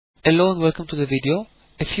Hello and welcome to the video.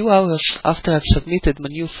 A few hours after I've submitted my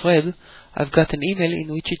new thread, I've got an email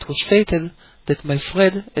in which it was stated that my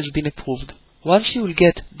thread has been approved. Once you will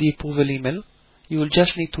get the approval email, you will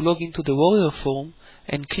just need to log into the Warrior forum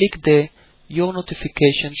and click the Your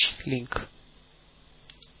Notifications link.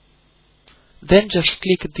 Then just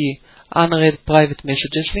click the Unread Private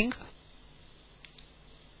Messages link,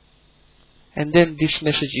 and then this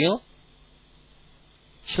message here.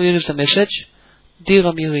 So here is the message. Dear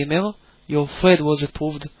Amir Rimer, your thread was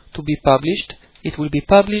approved to be published. It will be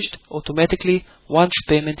published automatically once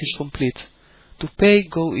payment is complete. To pay,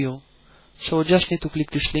 go here. So I just need to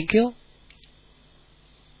click this link here.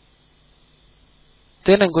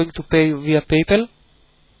 Then I'm going to pay via PayPal.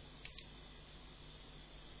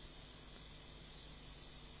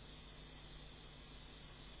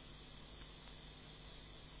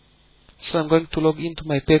 So I'm going to log into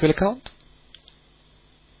my PayPal account.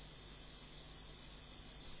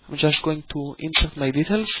 I'm just going to insert my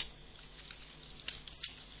details.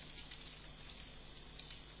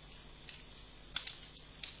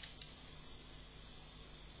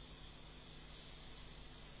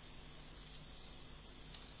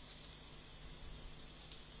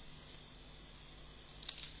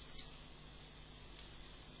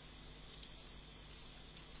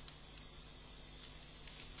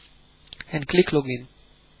 And click Login.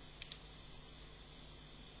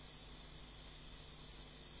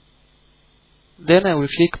 Then I will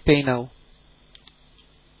click Pay Now.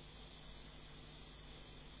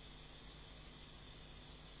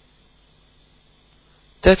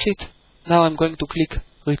 That's it. Now I'm going to click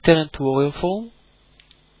Return to Warrior forum.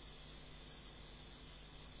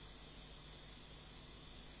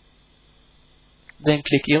 Then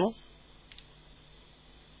click here.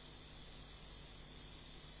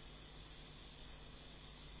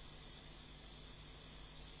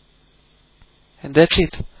 And that's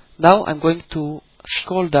it. Now I'm going to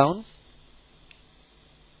scroll down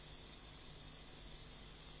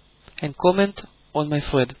and comment on my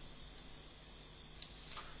thread.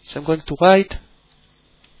 So I'm going to write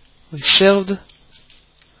reserved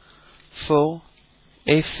for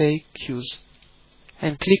FAQs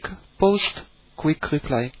and click Post Quick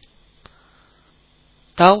Reply.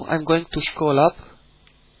 Now I'm going to scroll up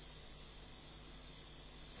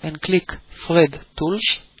and click Thread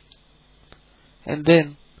Tools and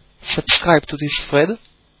then subscribe to this thread.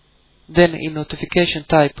 Then in notification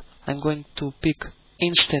type I'm going to pick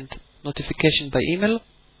instant notification by email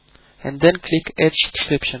and then click add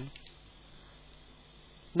subscription.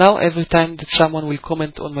 Now every time that someone will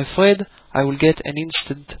comment on my thread, I will get an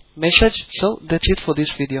instant message. So that's it for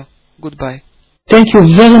this video. Goodbye. Thank you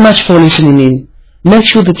very much for listening in. Make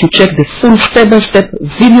sure that you check the full step-by-step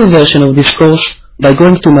video version of this course by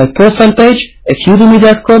going to my profile page at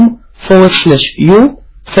udemy.com/u/Amir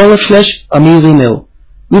Rimer.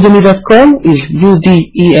 Udemy.com is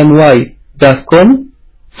udemy.com/u,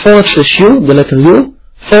 the letter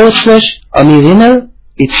U/Amir Rimer.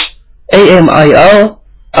 It's AMIRRIMER.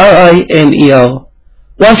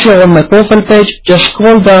 Once you are on my profile page, just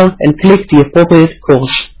scroll down and click the appropriate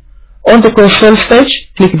course. On the course sales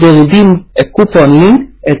page, click the Redeem a Coupon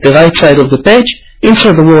link at the right side of the page,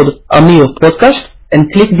 insert the word Amir Podcast, and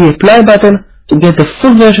click the Apply button to get the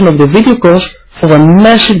full version of the video course for a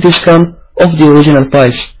massive discount of the original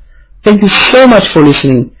price. Thank you so much for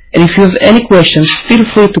listening, and if you have any questions, feel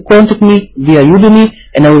free to contact me via Udemy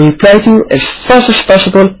and I will reply to you as fast as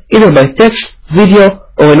possible, either by text, video,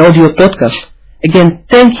 or an audio podcast. Again,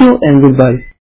 thank you and goodbye.